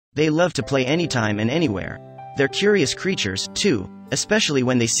They love to play anytime and anywhere. They're curious creatures, too, especially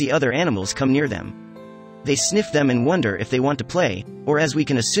when they see other animals come near them. They sniff them and wonder if they want to play, or as we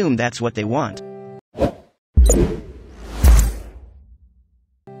can assume that's what they want.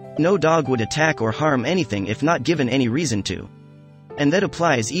 No dog would attack or harm anything if not given any reason to. And that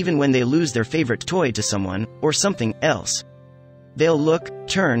applies even when they lose their favorite toy to someone, or something else. They'll look,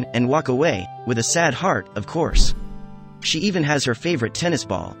 turn, and walk away, with a sad heart, of course. She even has her favorite tennis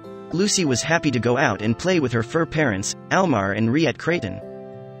ball. Lucy was happy to go out and play with her fur parents, Almar and Riet Creighton.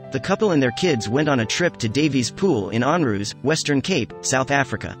 The couple and their kids went on a trip to Davies Pool in Onrus, Western Cape, South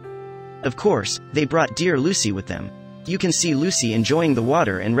Africa. Of course, they brought dear Lucy with them. You can see Lucy enjoying the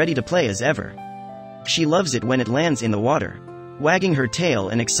water and ready to play as ever. She loves it when it lands in the water, wagging her tail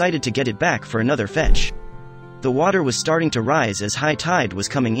and excited to get it back for another fetch. The water was starting to rise as high tide was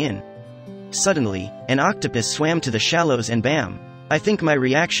coming in. Suddenly, an octopus swam to the shallows and bam! I think my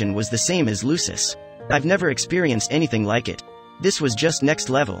reaction was the same as Lucy's. I've never experienced anything like it. This was just next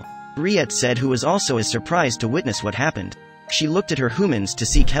level, Riet said, who was also as surprised to witness what happened. She looked at her humans to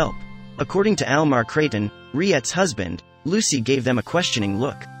seek help. According to Almar Creighton, Riet's husband, Lucy gave them a questioning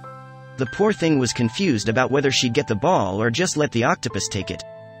look. The poor thing was confused about whether she'd get the ball or just let the octopus take it.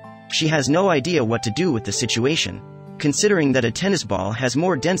 She has no idea what to do with the situation. Considering that a tennis ball has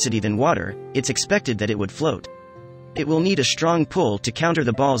more density than water, it's expected that it would float. It will need a strong pull to counter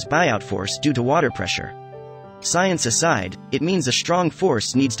the ball's buyout force due to water pressure. Science aside, it means a strong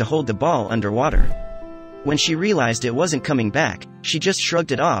force needs to hold the ball underwater. When she realized it wasn't coming back, she just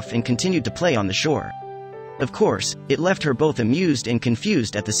shrugged it off and continued to play on the shore. Of course, it left her both amused and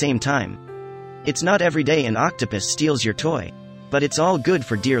confused at the same time. It's not every day an octopus steals your toy. But it's all good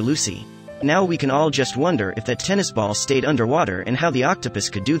for dear Lucy. Now we can all just wonder if that tennis ball stayed underwater and how the octopus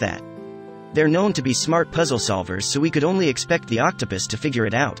could do that. They're known to be smart puzzle solvers, so we could only expect the octopus to figure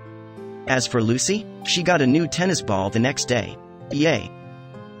it out. As for Lucy, she got a new tennis ball the next day. Yay!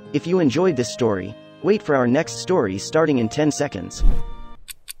 If you enjoyed this story, wait for our next story starting in 10 seconds.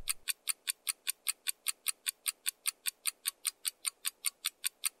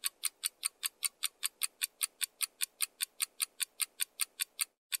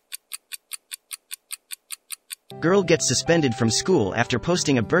 Girl gets suspended from school after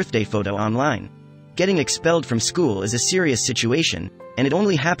posting a birthday photo online. Getting expelled from school is a serious situation, and it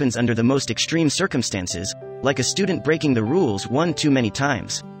only happens under the most extreme circumstances, like a student breaking the rules one too many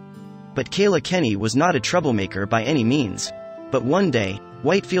times. But Kayla Kenny was not a troublemaker by any means. But one day,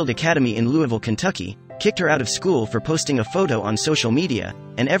 Whitefield Academy in Louisville, Kentucky, kicked her out of school for posting a photo on social media,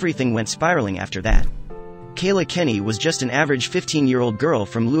 and everything went spiraling after that. Kayla Kenny was just an average 15-year-old girl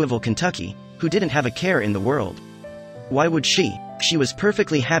from Louisville, Kentucky, who didn't have a care in the world. Why would she? She was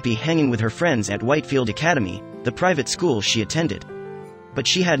perfectly happy hanging with her friends at Whitefield Academy, the private school she attended. But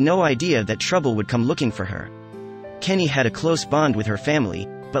she had no idea that trouble would come looking for her. Kenny had a close bond with her family,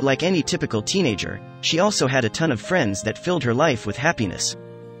 but like any typical teenager, she also had a ton of friends that filled her life with happiness.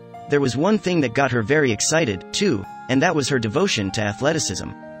 There was one thing that got her very excited, too, and that was her devotion to athleticism.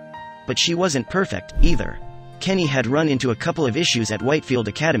 But she wasn't perfect, either. Kenny had run into a couple of issues at Whitefield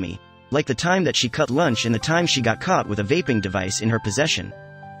Academy, like the time that she cut lunch and the time she got caught with a vaping device in her possession.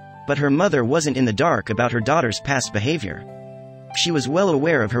 But her mother wasn't in the dark about her daughter's past behavior. She was well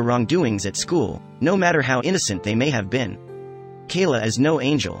aware of her wrongdoings at school, no matter how innocent they may have been. Kayla is no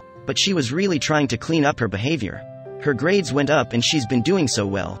angel, but she was really trying to clean up her behavior. Her grades went up and she's been doing so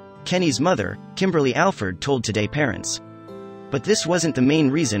well, Kenny's mother, Kimberly Alford, told Today Parents. But this wasn't the main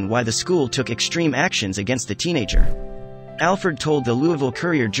reason why the school took extreme actions against the teenager. Alford told the Louisville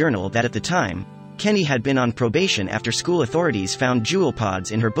Courier-Journal that at the time, Kenny had been on probation after school authorities found jewel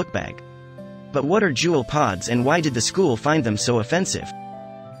pods in her book bag. But what are jewel pods and why did the school find them so offensive?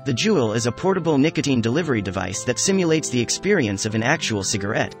 The Jewel is a portable nicotine delivery device that simulates the experience of an actual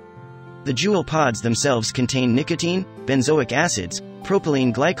cigarette. The Jewel pods themselves contain nicotine, benzoic acids,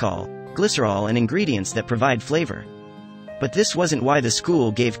 propylene glycol, glycerol and ingredients that provide flavor. But this wasn't why the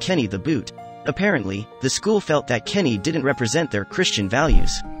school gave Kenny the boot. Apparently, the school felt that Kenny didn't represent their Christian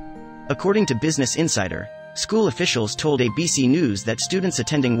values. According to Business Insider, school officials told ABC News that students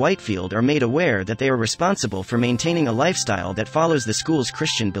attending Whitefield are made aware that they are responsible for maintaining a lifestyle that follows the school's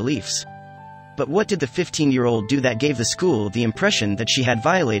Christian beliefs. But what did the 15-year-old do that gave the school the impression that she had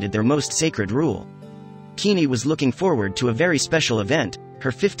violated their most sacred rule? Kenny was looking forward to a very special event,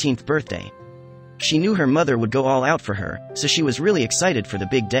 her 15th birthday. She knew her mother would go all out for her, so she was really excited for the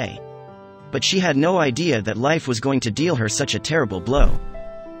big day. But she had no idea that life was going to deal her such a terrible blow.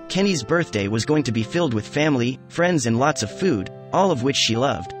 Kenny's birthday was going to be filled with family, friends and lots of food, all of which she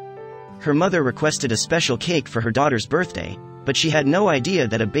loved. Her mother requested a special cake for her daughter's birthday, but she had no idea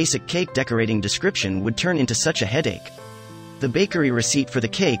that a basic cake decorating description would turn into such a headache. The bakery receipt for the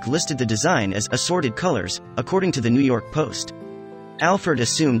cake listed the design as assorted colors, according to the New York Post. Alfred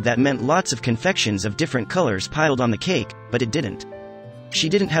assumed that meant lots of confections of different colors piled on the cake, but it didn't. She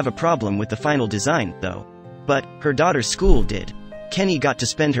didn't have a problem with the final design, though. But her daughter's school did. Kenny got to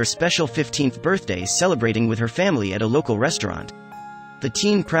spend her special 15th birthday celebrating with her family at a local restaurant. The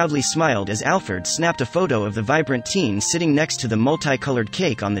teen proudly smiled as Alfred snapped a photo of the vibrant teen sitting next to the multicolored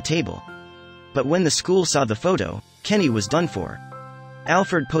cake on the table. But when the school saw the photo, Kenny was done for.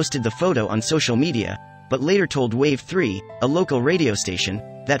 Alfred posted the photo on social media, but later told Wave 3, a local radio station,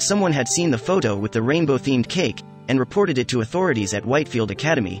 that someone had seen the photo with the rainbow-themed cake and reported it to authorities at Whitefield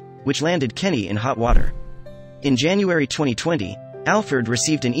Academy, which landed Kenny in hot water. In January 2020, Alfred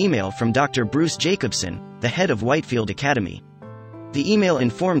received an email from Dr. Bruce Jacobson, the head of Whitefield Academy. The email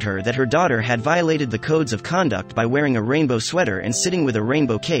informed her that her daughter had violated the codes of conduct by wearing a rainbow sweater and sitting with a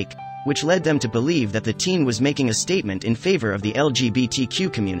rainbow cake, which led them to believe that the teen was making a statement in favor of the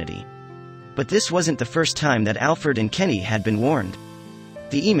LGBTQ community. But this wasn't the first time that Alfred and Kenny had been warned.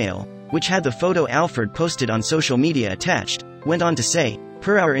 The email, which had the photo Alfred posted on social media attached, went on to say,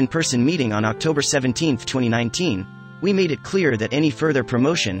 "Per our in-person meeting on October 17, 2019, we made it clear that any further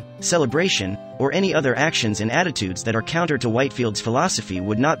promotion, celebration, or any other actions and attitudes that are counter to Whitefield's philosophy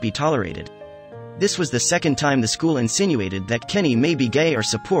would not be tolerated." This was the second time the school insinuated that Kenny may be gay or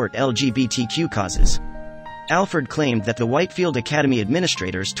support LGBTQ causes. Alfred claimed that the Whitefield Academy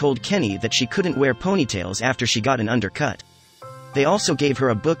administrators told Kenny that she couldn't wear ponytails after she got an undercut. They also gave her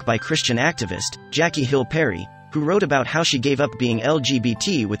a book by Christian activist, Jackie Hill Perry, who wrote about how she gave up being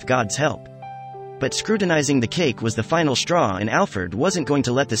LGBT with God's help. But scrutinizing the cake was the final straw, and Alfred wasn't going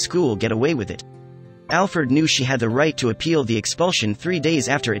to let the school get away with it. Alfred knew she had the right to appeal the expulsion 3 days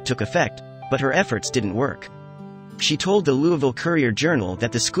after it took effect, but her efforts didn't work. She told the Louisville Courier-Journal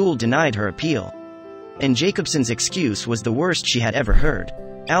that the school denied her appeal. And Jacobson's excuse was the worst she had ever heard.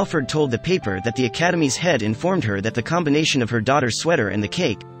 Alfred told the paper that the academy's head informed her that the combination of her daughter's sweater and the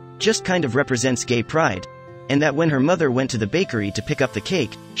cake just kind of represents gay pride, and that when her mother went to the bakery to pick up the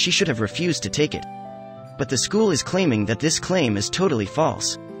cake, she should have refused to take it. But the school is claiming that this claim is totally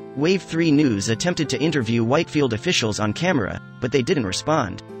false. Wave 3 News attempted to interview Whitefield officials on camera, but they didn't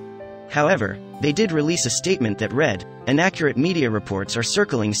respond. However, they did release a statement that read, "Inaccurate media reports are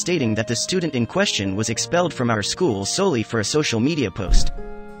circling stating that the student in question was expelled from our school solely for a social media post."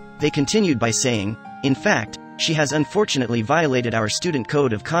 They continued by saying, "In fact, she has unfortunately violated our student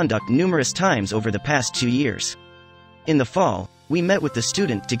code of conduct numerous times over the past 2 years. In the fall, we met with the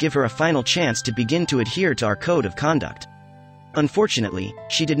student to give her a final chance to begin to adhere to our code of conduct. Unfortunately,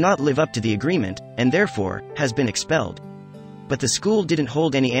 she did not live up to the agreement, and therefore, has been expelled." But the school didn't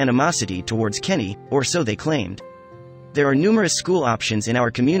hold any animosity towards Kenny, or so they claimed. There are numerous school options in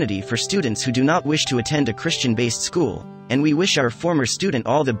our community for students who do not wish to attend a Christian-based school, and we wish our former student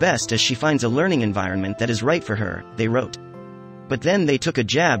all the best as she finds a learning environment that is right for her, they wrote. But then they took a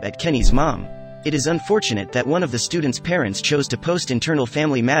jab at Kenny's mom. "It is unfortunate that one of the student's parents chose to post internal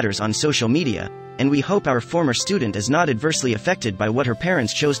family matters on social media, and we hope our former student is not adversely affected by what her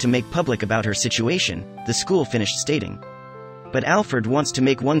parents chose to make public about her situation," the school finished stating. But Alfred wants to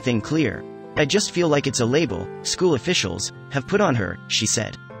make one thing clear. "I just feel like it's a label school officials have put on her," she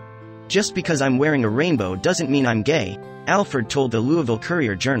said. "Just because I'm wearing a rainbow doesn't mean I'm gay," Alfred told the Louisville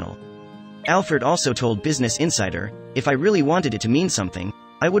Courier-Journal. Alfred also told Business Insider, "If I really wanted it to mean something,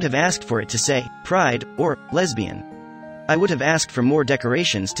 I would have asked for it to say, pride, or, lesbian. I would have asked for more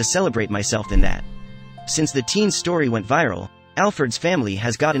decorations to celebrate myself than that." Since the teen's story went viral, Alfred's family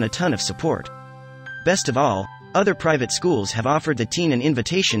has gotten a ton of support. Best of all, other private schools have offered the teen an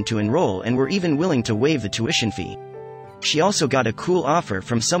invitation to enroll and were even willing to waive the tuition fee. She also got a cool offer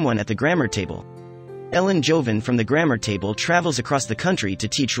from someone at the grammar table. Ellen Joven from the grammar table travels across the country to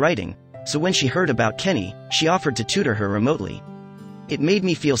teach writing, so when she heard about Kenny, she offered to tutor her remotely. "It made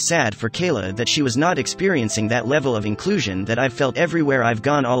me feel sad for Kayla that she was not experiencing that level of inclusion that I've felt everywhere I've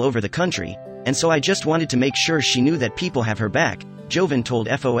gone all over the country, and so I just wanted to make sure she knew that people have her back," Joven told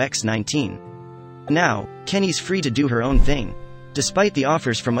FOX 19. Now, Kenny's free to do her own thing. Despite the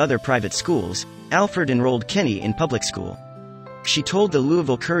offers from other private schools, Alfred enrolled Kenny in public school. She told the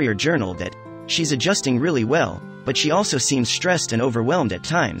Louisville Courier-Journal that, "She's adjusting really well, but she also seems stressed and overwhelmed at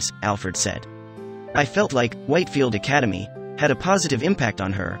times," Alfred said. "I felt like Whitefield Academy had a positive impact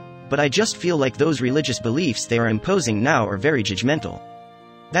on her, but I just feel like those religious beliefs they are imposing now are very judgmental.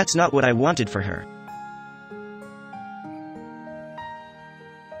 That's not what I wanted for her."